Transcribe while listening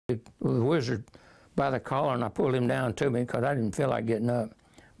The wizard by the collar, and I pulled him down to me because I didn't feel like getting up.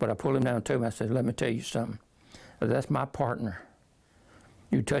 But I pulled him down to me. I said, let me tell you something. That's my partner.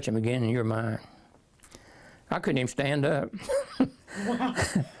 You touch him again and you're mine. I couldn't even stand up. Wow.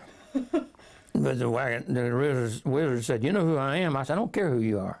 But the wizard said, you know who I am? I said, I don't care who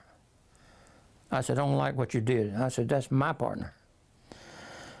you are. I said, I don't like what you did. I said, that's my partner.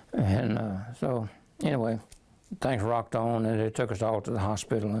 And so anyway, things rocked on, and they took us all to the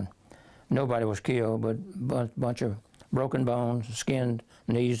hospital, and nobody was killed, but a bunch of broken bones, skinned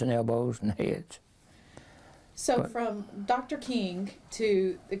knees and elbows and heads. So from Dr. King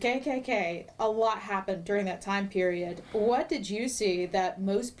to the KKK, a lot happened during that time period. What did you see that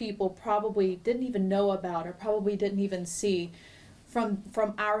most people probably didn't even know about or probably didn't even see from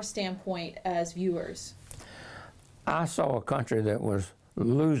our standpoint as viewers? I saw a country that was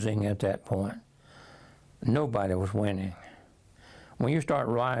losing at that point. Nobody was winning. When you start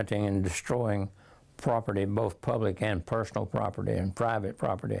rioting and destroying property, both public and personal property and private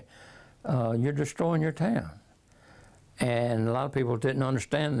property, you're destroying your town. And a lot of people didn't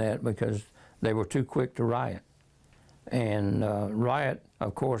understand that because they were too quick to riot. And riot,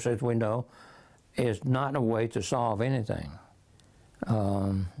 of course, as we know, is not a way to solve anything.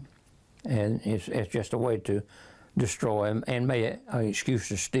 And it's just a way to destroy and make an excuse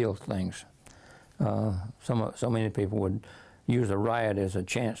to steal things. So many people would use a riot as a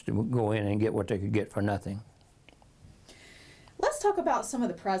chance to go in and get what they could get for nothing. Let's talk about some of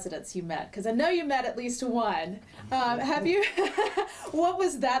the presidents you met, because I know you met at least one. Have you? What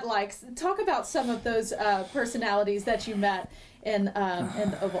was that like? Talk about some of those personalities that you met in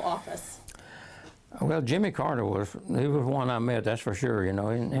the Oval Office. Well, Jimmy Carter was one I met, that's for sure, you know,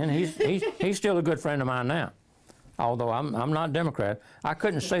 and he's still a good friend of mine now. Although I'm not Democrat. I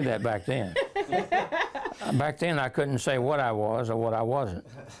couldn't say that back then. Back then I couldn't say what I was or what I wasn't.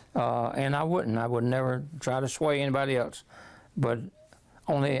 And I wouldn't. I would never try to sway anybody else. But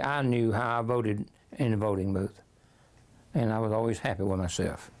only I knew how I voted in the voting booth. And I was always happy with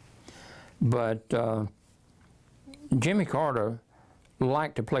myself. But Jimmy Carter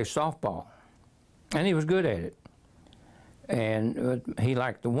liked to play softball. And he was good at it. And he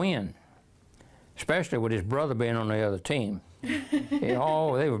liked to win, especially with his brother being on the other team. They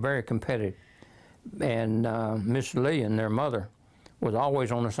were very competitive. And Miss Lillian, their mother, was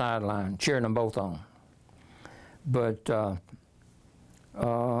always on the sideline, cheering them both on. But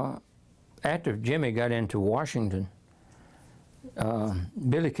after Jimmy got into Washington,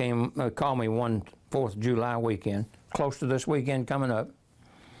 Billy called me one 4th of July weekend, close to this weekend coming up.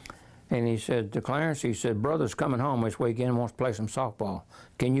 And he said to Clarence, he said, brother's coming home this weekend, wants to play some softball.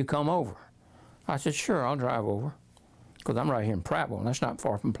 Can you come over? I said, sure, I'll drive over. Because I'm right here in Prattville, that's not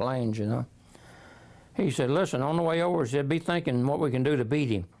far from Plains, you know. He said, listen, on the way over, he said, be thinking what we can do to beat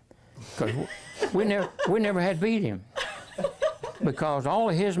him. Because we never had beat him. Because all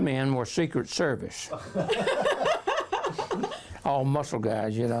of his men were Secret Service. All muscle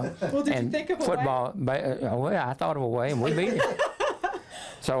guys, you know. Well, did you think of football, a way? Well, I thought of a way, and we beat him.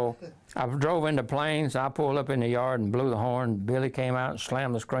 So I drove into Plains. I pulled up in the yard and blew the horn. Billy came out and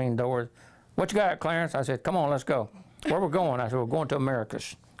slammed the screen doors. What you got, Clarence? I said, come on, let's go. Where we're going? I said, we're going to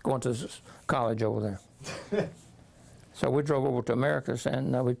Americus, going to this college over there. So we drove over to Americus,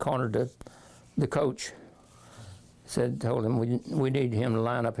 and we cornered the coach. Told him we need him to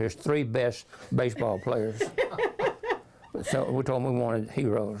line up his 3 best baseball players. So we told him we wanted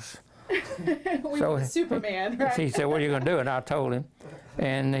heroes. We wanted Superman, right? He said, what are you going to do? And I told him.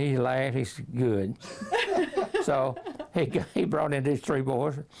 And he laughed. He said, good. So he brought in these 3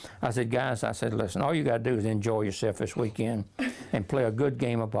 boys. I said, guys, I said, listen, all you got to do is enjoy yourself this weekend and play a good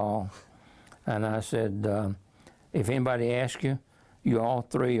game of ball. And I said, if anybody asks you, you all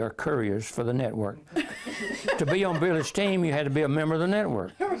 3 are couriers for the network. To be on Billy's team, you had to be a member of the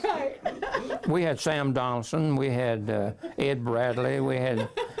network. Right. We had Sam Donaldson, we had Ed Bradley, we had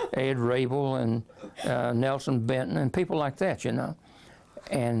Ed Rabel and Nelson Benton and people like that, you know.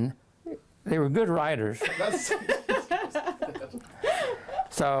 And they were good writers.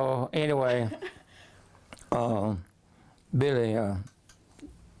 So anyway, Billy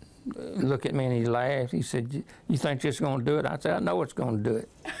looked at me and he laughed. He said, you think this is going to do it? I said, I know it's going to do it.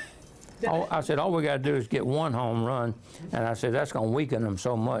 I said, all we got to do is get 1 home run. And I said, that's going to weaken them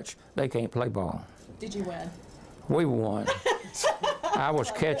so much, they can't play ball. Did you win? We won. I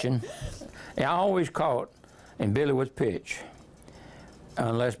was catching. And I always caught, and Billy would pitch.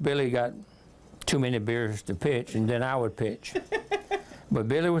 Unless Billy got too many beers to pitch, and then I would pitch. But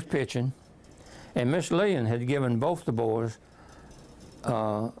Billy was pitching. And Miss Lillian had given both the boys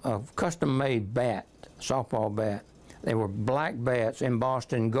a custom-made bat, softball bat, They were black bats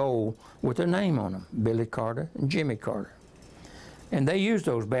embossed in gold with their name on them, Billy Carter and Jimmy Carter. And they used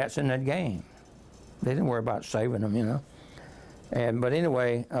those bats in that game. They didn't worry about saving them, you know. But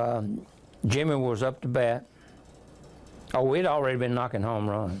anyway, Jimmy was up to bat. Oh, we'd already been knocking home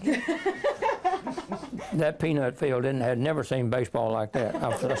runs. That peanut field had never seen baseball like that,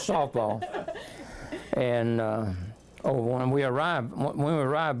 a softball. And when we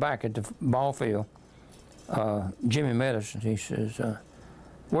arrived back at the ball field, Jimmy met us and he says,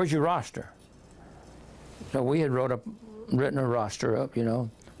 "Where's your roster?" So we had written a roster up, you know.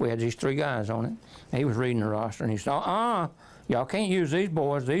 We had these 3 guys on it. And he was reading the roster and he said, y'all can't use these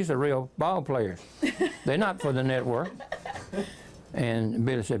boys. These are real ball players. They're not for the network. And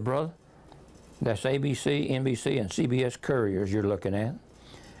Billy said, "Brother, that's ABC, NBC, and CBS couriers you're looking at.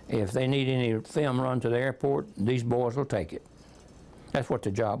 If they need any film run to the airport, these boys will take it." That's what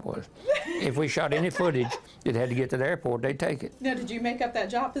the job was. If we shot any footage that had to get to the airport, they'd take it. Now, did you make up that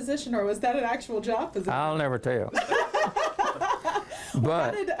job position, or was that an actual job position? I'll never tell.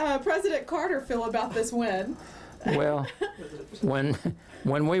 How did President Carter feel about this win? Well, when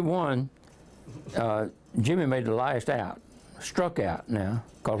we won, Jimmy made the last out, struck out now,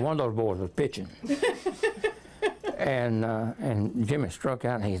 because one of those boys was pitching. And Jimmy struck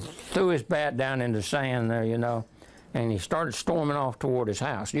out, and he threw his bat down in the sand there, you know, and he started storming off toward his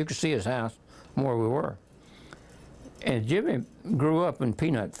house. You could see his house from where we were. And Jimmy grew up in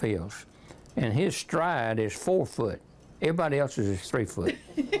peanut fields, and his stride is 4 foot. Everybody else's is 3 foot.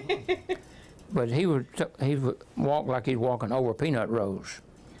 But he would walk like he's walking over peanut rows.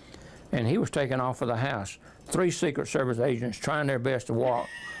 And he was taken off of the house. 3 Secret Service agents trying their best to walk,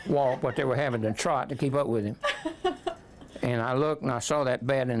 but they were having to trot to keep up with him. And I looked and I saw that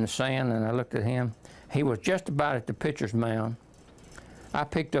bat in the sand, and I looked at him. He was just about at the pitcher's mound. I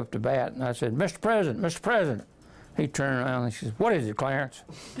picked up the bat and I said, "Mr. President, Mr. President." He turned around and he says, "What is it, Clarence?"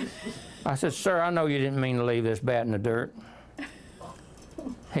 I said, "Sir, I know you didn't mean to leave this bat in the dirt."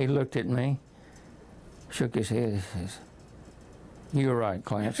 He looked at me, shook his head, and says, "You're right,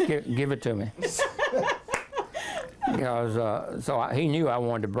 Clarence, give it to me." Because, he knew I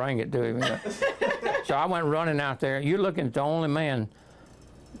wanted to bring it to him. You know. So I went running out there. You're looking at the only man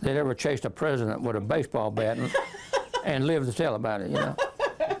that ever chased a president with a baseball bat and lived to tell about it, you know.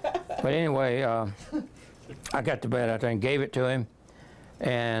 But anyway, I got the bat out there and gave it to him.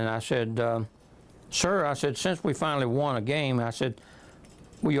 And I said, "Sir," I said, "since we finally won a game," I said,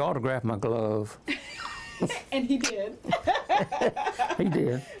 "will you autograph my glove?" And he did. He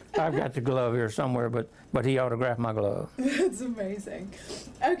did. I've got the glove here somewhere, but he autographed my glove. That's amazing.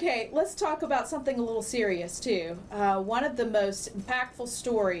 Okay, let's talk about something a little serious too. One of the most impactful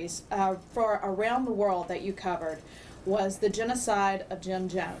stories for around the world that you covered was the genocide of Jim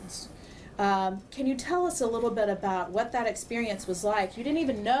Jones. Can you tell us a little bit about what that experience was like? You didn't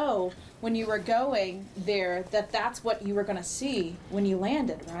even know when you were going there that that's what you were going to see when you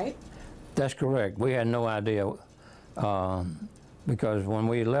landed, right? That's correct. We had no idea because when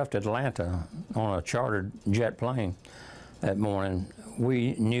we left Atlanta on a chartered jet plane that morning,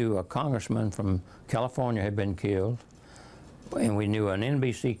 we knew a congressman from California had been killed, and we knew an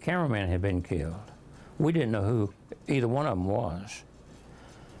NBC cameraman had been killed. We didn't know who either one of them was.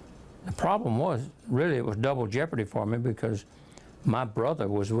 The problem was, really, it was double jeopardy for me because my brother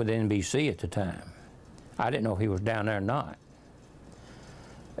was with NBC at the time. I didn't know if he was down there or not.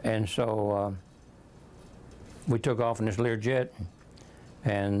 And so we took off in this Learjet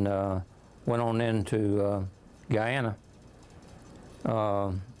and went on into Guyana.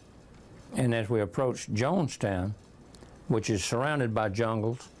 And as we approached Jonestown, which is surrounded by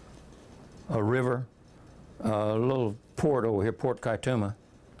jungles, a river, a little port over here, Port Kaituma,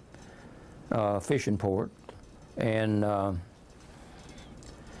 fishing port, and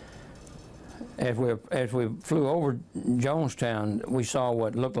as we flew over Jonestown, we saw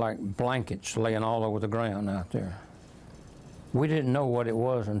what looked like blankets laying all over the ground out there. We didn't know what it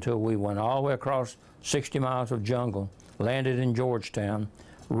was until we went all the way across 60 miles of jungle, landed in Georgetown,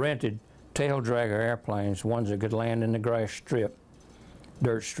 rented tail dragger airplanes, ones that could land in the grass strip,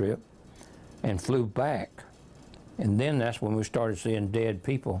 dirt strip, and flew back. And then that's when we started seeing dead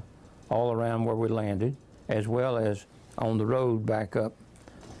people all around where we landed, as well as on the road back up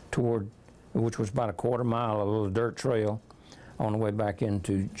toward, which was about a quarter mile, a little dirt trail on the way back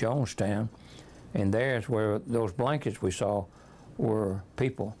into Jonestown. And there's where those blankets we saw were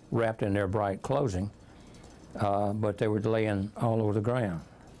people wrapped in their bright clothing, but they were laying all over the ground.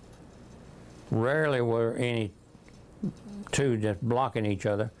 Rarely were any two just blocking each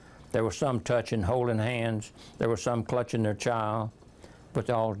other. There was some touching, holding hands. There was some clutching their child, but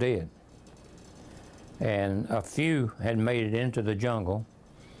they all did. and a few had made it into the jungle.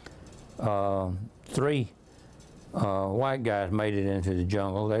 3 white guys made it into the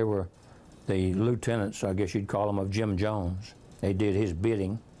jungle. They were the lieutenants, I guess you'd call them, of Jim Jones. They did his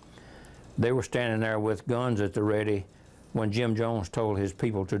bidding. They were standing there with guns at the ready when Jim Jones told his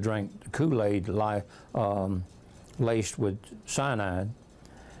people to drink Kool-Aid laced with cyanide.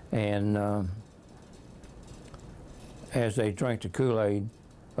 And as they drank the Kool-Aid,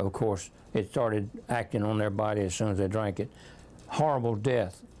 of course, it started acting on their body as soon as they drank it. Horrible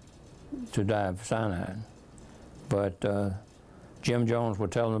death to die of cyanide. But Jim Jones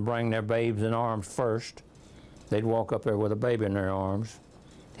would tell them to bring their babes in arms first. They'd walk up there with a baby in their arms.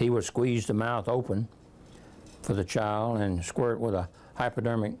 He would squeeze the mouth open for the child and squirt with a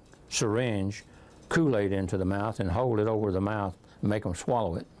hypodermic syringe Kool-Aid into the mouth and hold it over the mouth and make them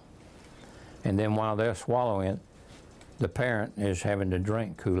swallow it. And then while they're swallowing it, the parent is having to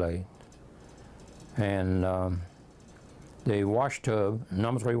drink Kool-Aid. And the wash tub,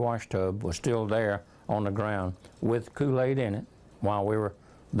 number 3 wash tub, was still there on the ground with Kool-Aid in it while we were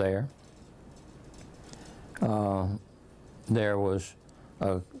there. There was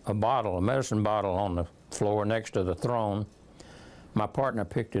a bottle, a medicine bottle on the floor next to the throne. My partner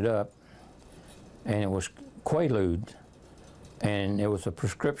picked it up, and it was Quaalude, and it was a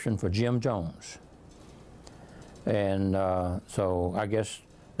prescription for Jim Jones. And so I guess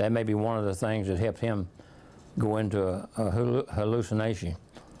that may be one of the things that helped him go into a hallucination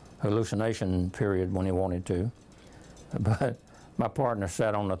period when he wanted to. But my partner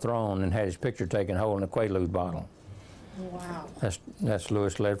sat on the throne and had his picture taken holding a Quaalude bottle. Wow. That's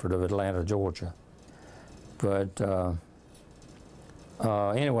Louis Ledford of Atlanta, Georgia. But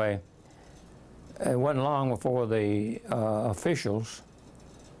anyway, it wasn't long before the officials,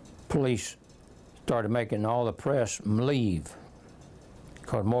 police, started making all the press leave,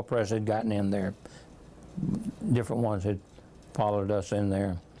 because more press had gotten in there. Different ones had followed us in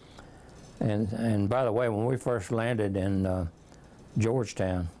there. And by the way, when we first landed in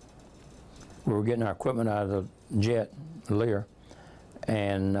Georgetown, we were getting our equipment out of the jet, Lear,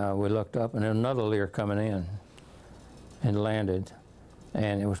 and we looked up, and another Lear coming in and landed,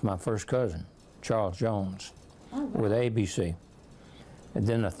 and it was my first cousin, Charles Jones, with ABC. And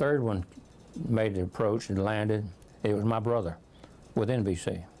then the third one made the approach and landed. It was my brother with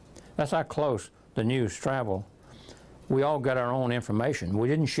NBC. That's how close the news traveled. We all got our own information. We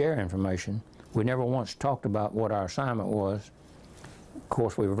didn't share information. We never once talked about what our assignment was. Of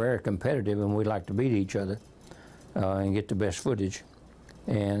course, we were very competitive, and we liked to beat each other and get the best footage.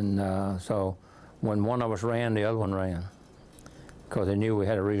 And so when one of us ran, the other one ran, because they knew we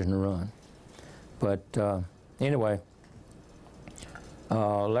had a reason to run. But anyway,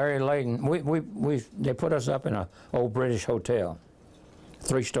 Larry Layton, they put us up in an old British hotel,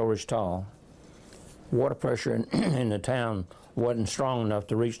 3 stories tall. Water pressure in the town wasn't strong enough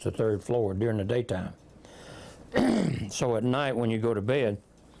to reach the 3rd floor during the daytime. So at night when you go to bed,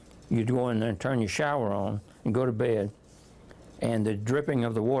 you'd go in there and turn your shower on and go to bed, and the dripping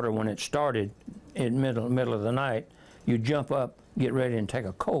of the water when it started in the middle of the night, you jump up, get ready and take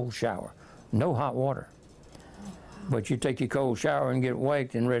a cold shower. No hot water. But you take your cold shower and get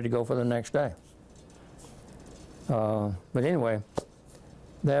waked and ready to go for the next day. But anyway,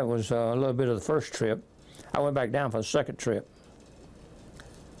 that was a little bit of the first trip. I went back down for the second trip.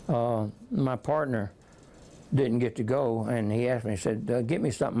 My partner didn't get to go, and he asked me, he said, get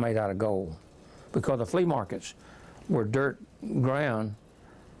me something made out of gold. Because the flea markets were dirt ground,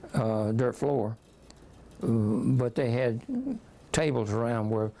 dirt floor, but they had tables around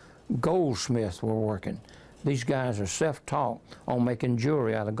where goldsmiths were working. These guys are self-taught on making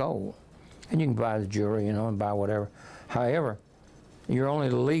jewelry out of gold. And you can buy the jewelry, you know, and buy whatever. However, you're only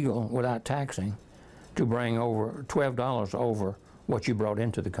legal without taxing to bring over $12 over what you brought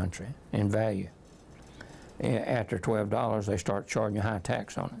into the country in value. After $12, they start charging you high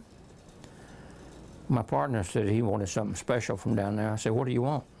tax on it. My partner said he wanted something special from down there. I said, what do you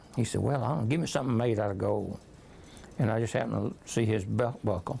want? He said, well, I don't know, give me something made out of gold. And I just happened to see his belt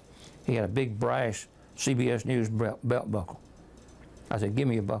buckle. He had a big brass CBS News belt buckle. I said, give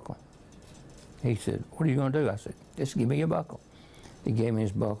me a buckle. He said, what are you going to do? I said, just give me your buckle. He gave me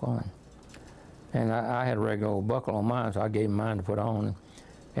his buckle, and I had a regular old buckle on mine, so I gave him mine to put on,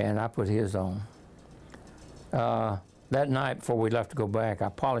 and I put his on. That night before we left to go back, I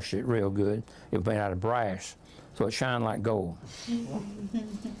polished it real good. It was made out of brass, so it shined like gold.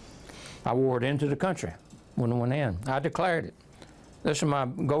 I wore it into the country when it went in. I declared it. This is my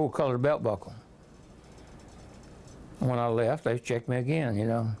gold-colored belt buckle. When I left, they checked me again, you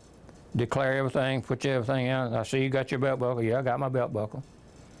know. Declare everything, put everything out. I see you got your belt buckle. Yeah, I got my belt buckle.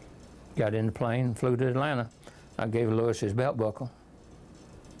 got in the plane, flew to Atlanta. I gave Lewis his belt buckle.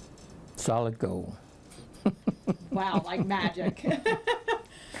 Solid gold. Wow, like magic.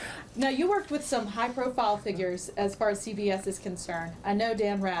 Now, you worked with some high-profile figures as far as CBS is concerned. I know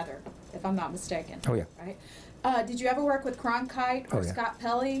Dan Rather, if I'm not mistaken. Oh, yeah. Right? Did you ever work with Cronkite or Scott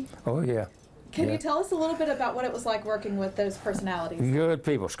Pelley? Oh, yeah. Can you tell us a little bit about what it was like working with those personalities? Good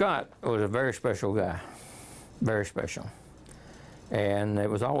people. Scott was a very special guy. Very special. And it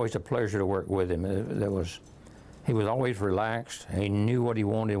was always a pleasure to work with him. He was always relaxed. He knew what he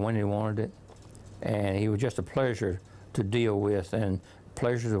wanted when he wanted it. And he was just a pleasure to deal with, and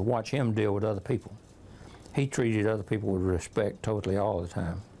pleasure to watch him deal with other people. He treated other people with respect totally all the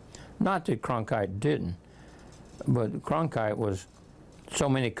time. Not that Cronkite didn't, but Cronkite was so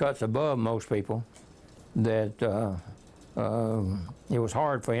many cuts above most people that it was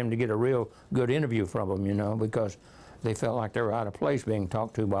hard for him to get a real good interview from them, you know, because they felt like they were out of place being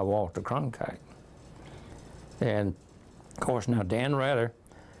talked to by Walter Cronkite. And of course now Dan Rather,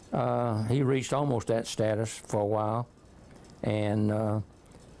 he reached almost that status for a while, and of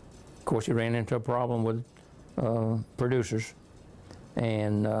course he ran into a problem with producers,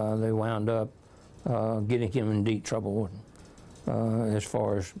 and they wound up getting him in deep trouble as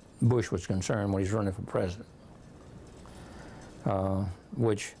far as Bush was concerned when he's running for president,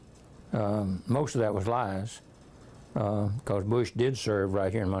 which most of that was lies, because Bush did serve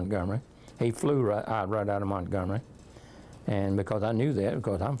right here in Montgomery. He flew right out of Montgomery, and because I knew that,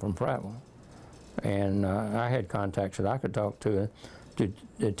 because I'm from Prattville, and I had contacts that I could talk to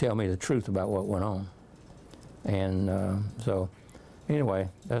tell me the truth about what went on. And so anyway,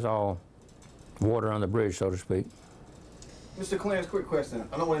 that's all water on the bridge, so to speak. Mr. Clarence, quick question.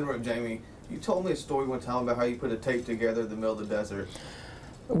 I don't want to interrupt Jamie. You told me a story one time about how you put a tape together in the middle of the desert.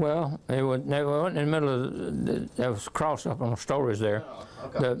 Well, they were in the middle of there was crossed up on stories there. Oh,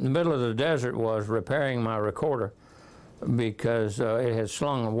 okay. The middle of the desert was repairing my recorder because it had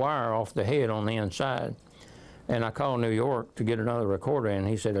slung a wire off the head on the inside. And I called New York to get another recorder in.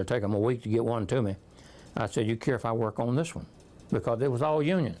 He said it'll take them a week to get one to me. I said, you care if I work on this one? Because it was all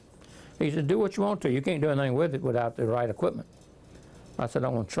union. He said, do what you want to. You can't do anything with it without the right equipment. I said, I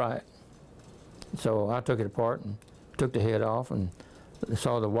want to try it. So I took it apart and took the head off and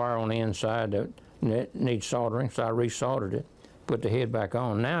saw the wire on the inside that needs soldering, so I resoldered it, put the head back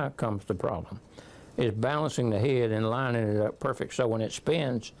on. Now comes the problem. It's balancing the head and lining it up perfect so when it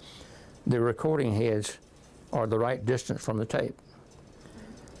spins, the recording heads are the right distance from the tape.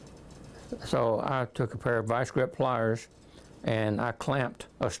 So I took a pair of vice grip pliers and I clamped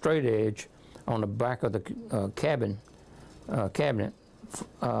a straight edge on the back of the cabinet,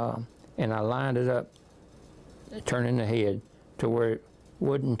 and I lined it up, turning the head to where it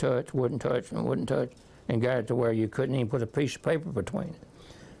wouldn't touch, and got it to where you couldn't even put a piece of paper between it.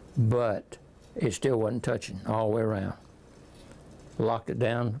 But it still wasn't touching all the way around. Locked it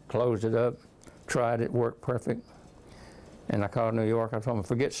down, closed it up, tried it, worked perfect. And I called New York. I told them,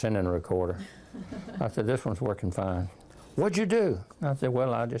 forget sending a recorder. I said, this one's working fine. What'd you do? I said,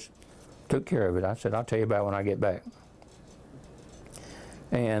 well, I just took care of it. I said, I'll tell you about it when I get back.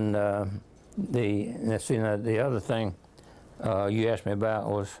 And the other thing you asked me about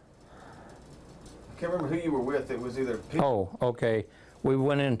was... I can't remember who you were with. It was either... Oh, okay. We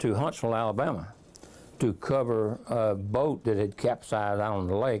went into Huntsville, Alabama to cover a boat that had capsized out on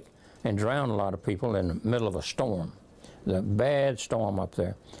the lake and drowned a lot of people in the middle of a storm. The bad storm up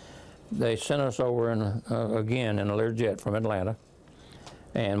there. They sent us over again in a Learjet from Atlanta,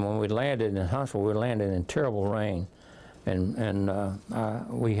 and when we landed in Huntsville, we landed in terrible rain, and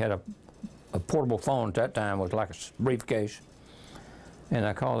we had a portable phone at that time. It was like a briefcase, and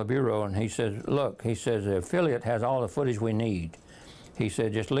I called the bureau, and he says, look, he says, the affiliate has all the footage we need. He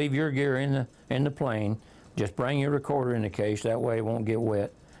said, just leave your gear in the plane, just bring your recorder in the case, that way it won't get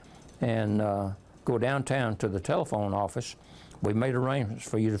wet, and go downtown to the telephone office. We made arrangements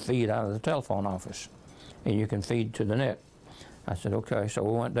for you to feed out of the telephone office, and you can feed to the net. I said, okay, so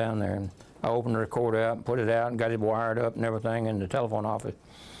we went down there, and I opened the recorder out and put it out and got it wired up and everything in the telephone office.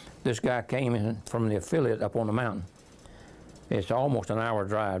 This guy came in from the affiliate up on the mountain. It's almost an hour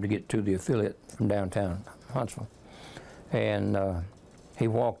drive to get to the affiliate from downtown Huntsville. And he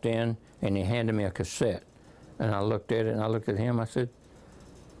walked in and he handed me a cassette. And I looked at it and I looked at him, I said,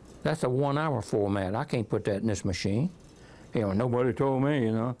 that's a 1 hour format. I can't put that in this machine. You know, nobody told me,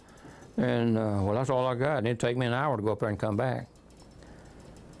 you know. And well, that's all I got. And it'd take me an hour to go up there and come back.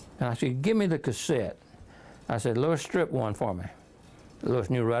 And I said, give me the cassette. I said, Lewis, strip one for me. Lewis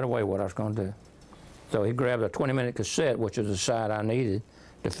knew right away what I was going to do. So he grabbed a 20-minute cassette, which was the side I needed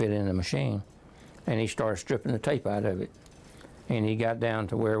to fit in the machine. And he started stripping the tape out of it. and he got down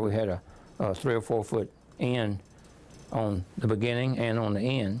to where we had a 3 or 4 foot end on the beginning and on the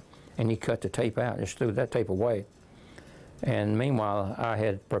end, and he cut the tape out, just threw that tape away. And meanwhile, I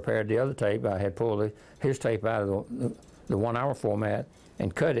had prepared the other tape. I had pulled his tape out of the 1 hour format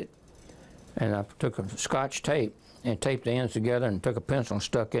and cut it. And I took a Scotch tape and taped the ends together and took a pencil and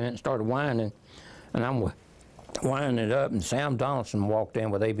stuck in it and started winding. And I'm winding it up, and Sam Donaldson walked in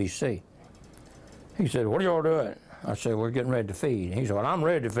with ABC. He said, "What are y'all doing?" I said, "We're getting ready to feed." He said, "Well, I'm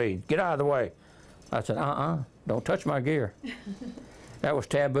ready to feed. Get out of the way." I said, "Don't touch my gear." That was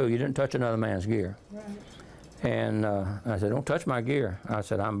taboo. You didn't touch another man's gear. Right. And I said, "Don't touch my gear." I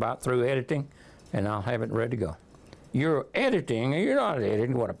said, "I'm about through editing, and I'll have it ready to go." "You're editing? You're not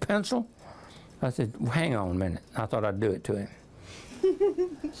editing. What, a pencil?" I said, well, "Hang on a minute." I thought I'd do it to him.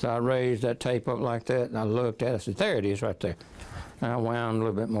 So I raised that tape up like that, and I looked at it. I said, "There it is right there." And I wound a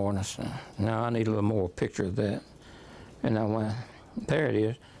little bit more, and I said, "Now I need a little more picture of that." And I went, "There it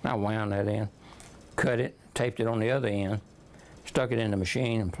is." And I wound that in, cut it, taped it on the other end, stuck it in the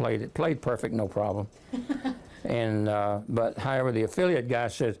machine, and played it. Played perfect, no problem. And but however, the affiliate guy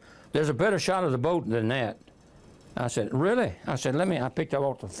says, "There's a better shot of the boat than that." I said, "Really?" I said, I picked up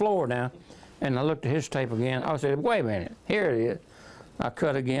off the floor now, and I looked at his tape again. I said, "Wait a minute, here it is." I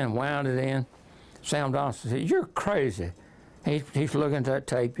cut again, wound it in. Sam Donaldson said, "You're crazy." He's looking at that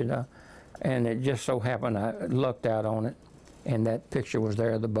tape, you know, and it just so happened I looked out on it, and that picture was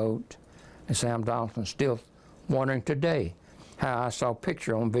there of the boat. And Sam Donaldson's still wondering today how I saw a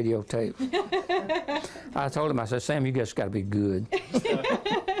picture on videotape. I told him, I said, "Sam, you just got to be good."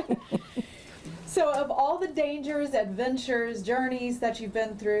 So of all the dangers, adventures, journeys that you've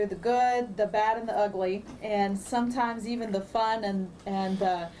been through, the good, the bad, and the ugly, and sometimes even the fun and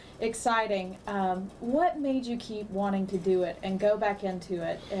the exciting, what made you keep wanting to do it and go back into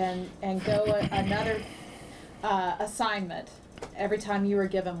it and go another assignment every time you were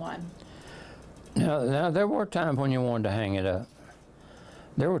given one? Now, there were times when you wanted to hang it up.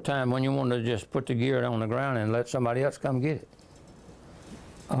 There were times when you wanted to just put the gear on the ground and let somebody else come get it.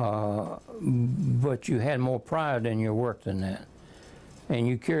 But you had more pride in your work than that. And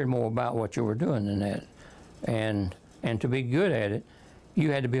you cared more about what you were doing than that. And to be good at it, you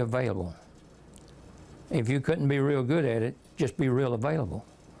had to be available. If you couldn't be real good at it, just be real available.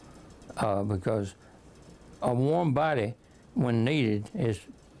 Because a warm body, when needed, is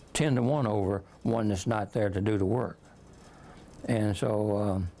 10 to 1 over one that's not there to do the work. And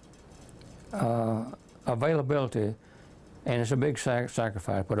so availability, and it's a big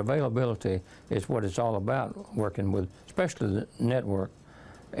sacrifice, but availability is what it's all about working with, especially the network.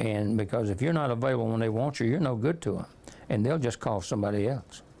 And because if you're not available when they want you, you're no good to them, and they'll just call somebody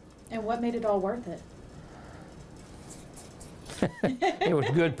else. And what made it all worth it? It was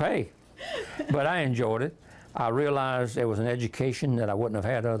good pay, but I enjoyed it. I realized it was an education that I wouldn't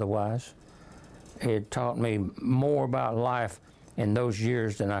have had otherwise. It taught me more about life in those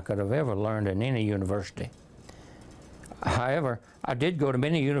years than I could have ever learned in any university. However, I did go to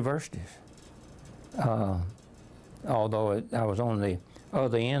many universities, although I was on the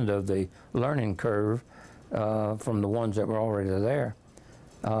other end of the learning curve from the ones that were already there,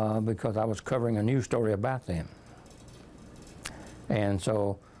 because I was covering a news story about them. And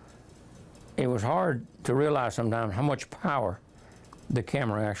so it was hard to realize sometimes how much power the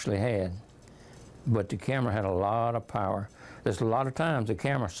camera actually had. But the camera had a lot of power. There's a lot of times the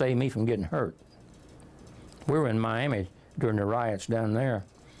camera saved me from getting hurt. We were in Miami during the riots down there,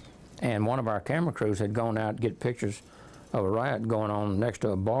 and one of our camera crews had gone out to get pictures of a riot going on next to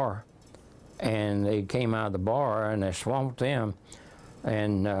a bar, and they came out of the bar and they swamped them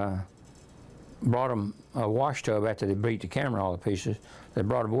and brought them a wash tub after they beat the camera all to pieces. They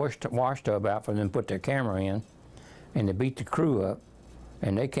brought a wash tub out for them to put their camera in, and they beat the crew up,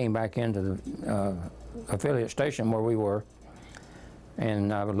 and they came back into the affiliate station where we were,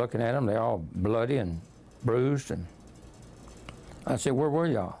 and I was looking at them. They're all bloody and bruised, and I said, "Where were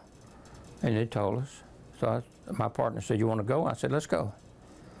y'all?" And they told us. So my partner said, "You want to go?" I said, "Let's go."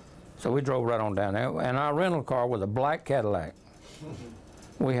 So we drove right on down there, and our rental car was a black Cadillac.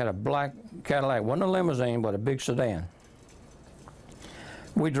 We had a black Cadillac, wasn't a limousine, but a big sedan.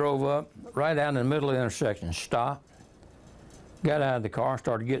 We drove up right out in the middle of the intersection, stopped, got out of the car,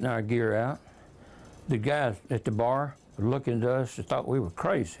 started getting our gear out. The guys at the bar were looking at us and thought we were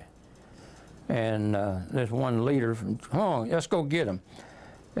crazy. And there's one leader from, "Oh, let's go get him."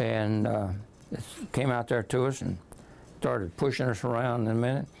 And came out there to us and started pushing us around in a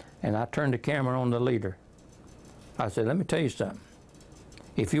minute. And I turned the camera on the leader. I said, "Let me tell you something.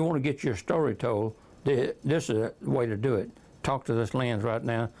 If you want to get your story told, this is the way to do it. Talk to this lens right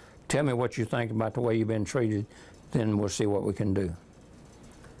now. Tell me what you think about the way you've been treated. then we'll see what we can do.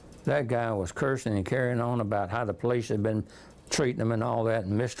 That guy was cursing and carrying on about how the police had been treating him and all that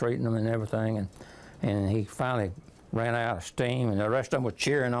and mistreating him and everything. And he finally ran out of steam, and the rest of them was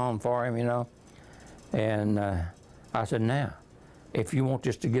cheering on for him, you know. And I said, now, if you want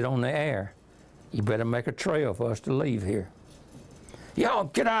this to get on the air, you better make a trail for us to leave here. Y'all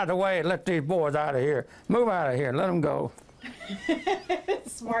get out of the way and let these boys out of here. Move out of here, let them go.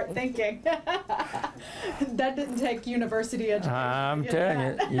 Smart thinking. That didn't take university education. I'm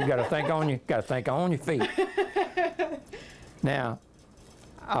telling you, you got to think on your feet. Now,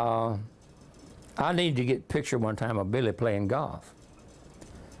 I need to get a picture one time of Billy playing golf.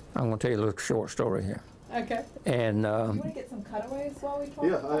 I'm going to tell you a little short story here. Okay. And you want to get some cutaways while we talk?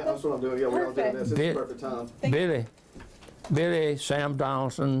 Yeah, that's what I'm doing. Yeah, we're all doing this. It's the perfect time. Billy, Sam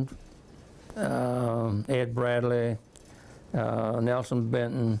Donaldson, Ed Bradley, Nelson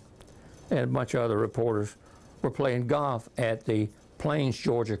Benton, and a bunch of other reporters were playing golf at the Plains,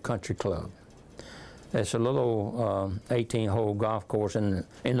 Georgia Country Club. It's a little 18-hole golf course in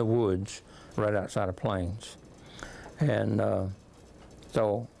the woods right outside of Plains. And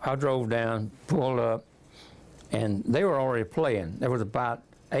so I drove down, pulled up, and they were already playing. There was about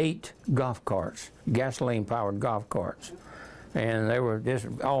 8 golf carts, gasoline-powered golf carts. And they were just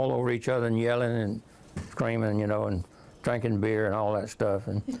all over each other and yelling and screaming, you know, and drinking beer and all that stuff.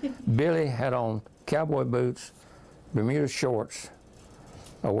 And Billy had on cowboy boots, Bermuda shorts,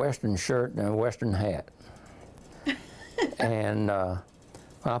 a Western shirt, and a Western hat. And I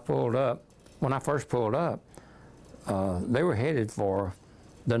pulled up. When I first pulled up, they were headed for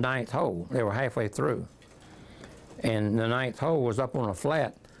the 9th hole. They were halfway through. And the 9th hole was up on a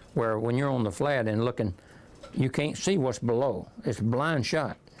flat where when you're on the flat and looking, you can't see what's below. It's a blind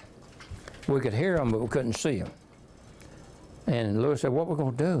shot. We could hear them, but we couldn't see them. And Lewis said, what we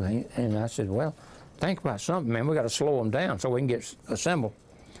going to do? And I said, well, think about something, man. We got to slow them down so we can get assembled.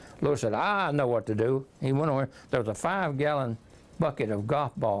 Lewis said, I know what to do. He went over. There was a 5-gallon bucket of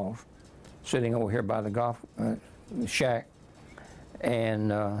golf balls sitting over here by the golf shack. And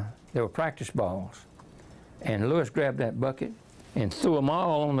they were practice balls. And Lewis grabbed that bucket and threw them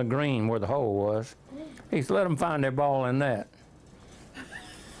all on the green where the hole was. He said, let them find their ball in that.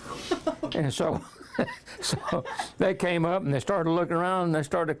 And so they came up and they started looking around and they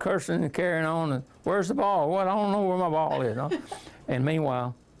started cursing and carrying on. And, where's the ball? Well, I don't know where my ball is. And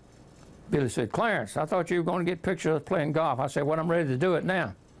meanwhile, Billy said, Clarence, I thought you were going to get pictures of us playing golf. I said, well, I'm ready to do it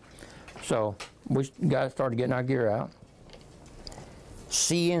now. So we started getting our gear out.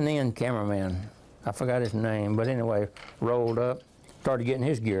 CNN cameraman, I forgot his name, but anyway, rolled up, started getting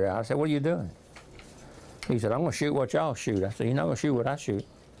his gear out. I said, what are you doing? He said, I'm going to shoot what y'all shoot. I said, you're not going to shoot what I shoot.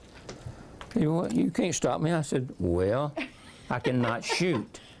 You can't stop me. I said, well, I cannot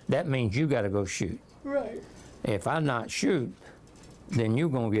shoot. That means you got to go shoot. Right. If I not shoot, then you're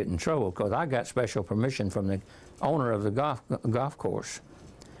going to get in trouble because I got special permission from the owner of the golf course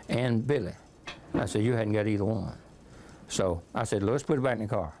and Billy. I said, you hadn't got either one. So I said, let's put it back in the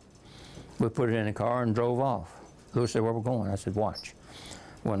car. We put it in the car and drove off. Lewis said, where we going? I said, watch.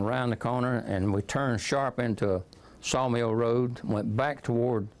 Went around the corner and we turned sharp into a Sawmill Road, went back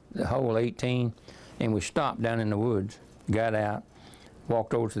toward the hole 18, and we stopped down in the woods, got out,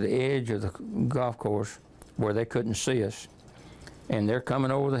 walked over to the edge of the golf course where they couldn't see us, and they're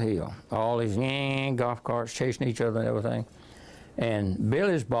coming over the hill. All these golf carts chasing each other and everything. And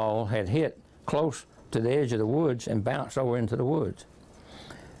Billy's ball had hit close to the edge of the woods and bounced over into the woods.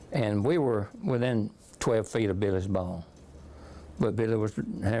 And we were within 12 feet of Billy's ball. But Billy was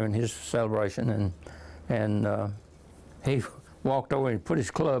having his celebration, and he walked over and put his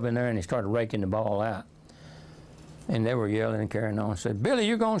club in there and he started raking the ball out. And they were yelling and carrying on and said, Billy,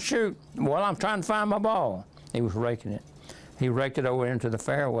 you're going to shoot. Well, I'm trying to find my ball. He was raking it. He raked it over into the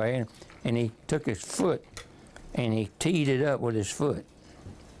fairway and he took his foot and he teed it up with his foot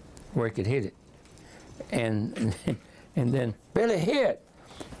where he could hit it. And then, Billy, hit.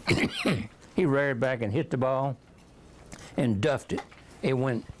 He reared back and hit the ball and duffed it. It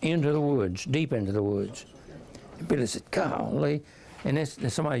went into the woods, deep into the woods. And Billy said, golly. And then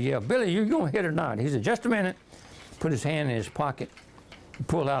somebody yelled, Billy, you going to hit or not? He said, just a minute. Put his hand in his pocket,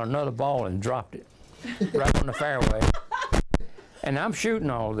 pulled out another ball and dropped it right on the fairway. And I'm shooting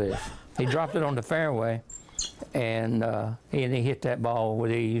all this. He dropped it on the fairway, and he hit that ball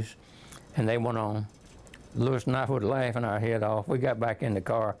with ease, and they went on. Lewis and I were laughing our head off. We got back in the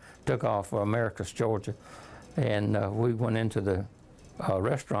car, took off for Americus, Georgia, and we went into the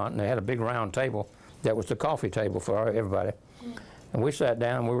restaurant, and they had a big round table that was the coffee table for everybody. And we sat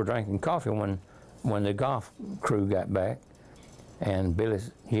down, and we were drinking coffee when the golf crew got back, and Billy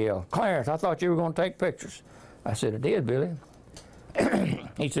yelled, Clarence, I thought you were going to take pictures. I said, I did, Billy.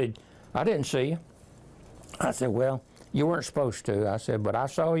 He said, I didn't see you. I said, well, you weren't supposed to. I said, but I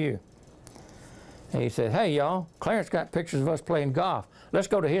saw you. And he said, hey, y'all, Clarence got pictures of us playing golf. Let's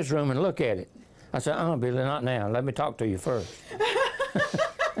go to his room and look at it. I said, Billy, not now. Let me talk to you first.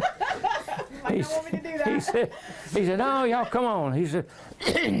 You don't want me to do that. He said, oh, y'all, come on. He said,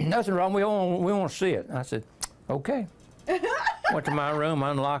 nothing wrong. We want to see it. I said, okay. Went to my room,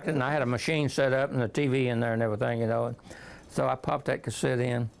 unlocked it, and I had a machine set up and the TV in there and everything, you know. So I popped that cassette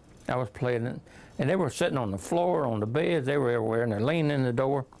in. I was playing it. And they were sitting on the floor, on the beds, they were everywhere, and they're leaning in the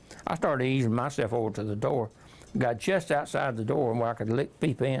door. I started easing myself over to the door. Got just outside the door where I could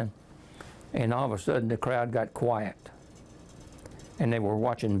peep in. And all of a sudden, the crowd got quiet. And they were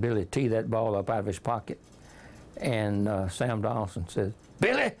watching Billy tee that ball up out of his pocket. And Sam Donaldson says,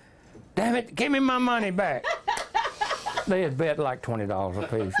 Billy, damn it, give me my money back. They had bet like $20 a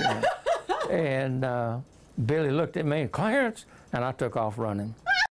piece. You know? And Billy looked at me, Clarence, and I took off running.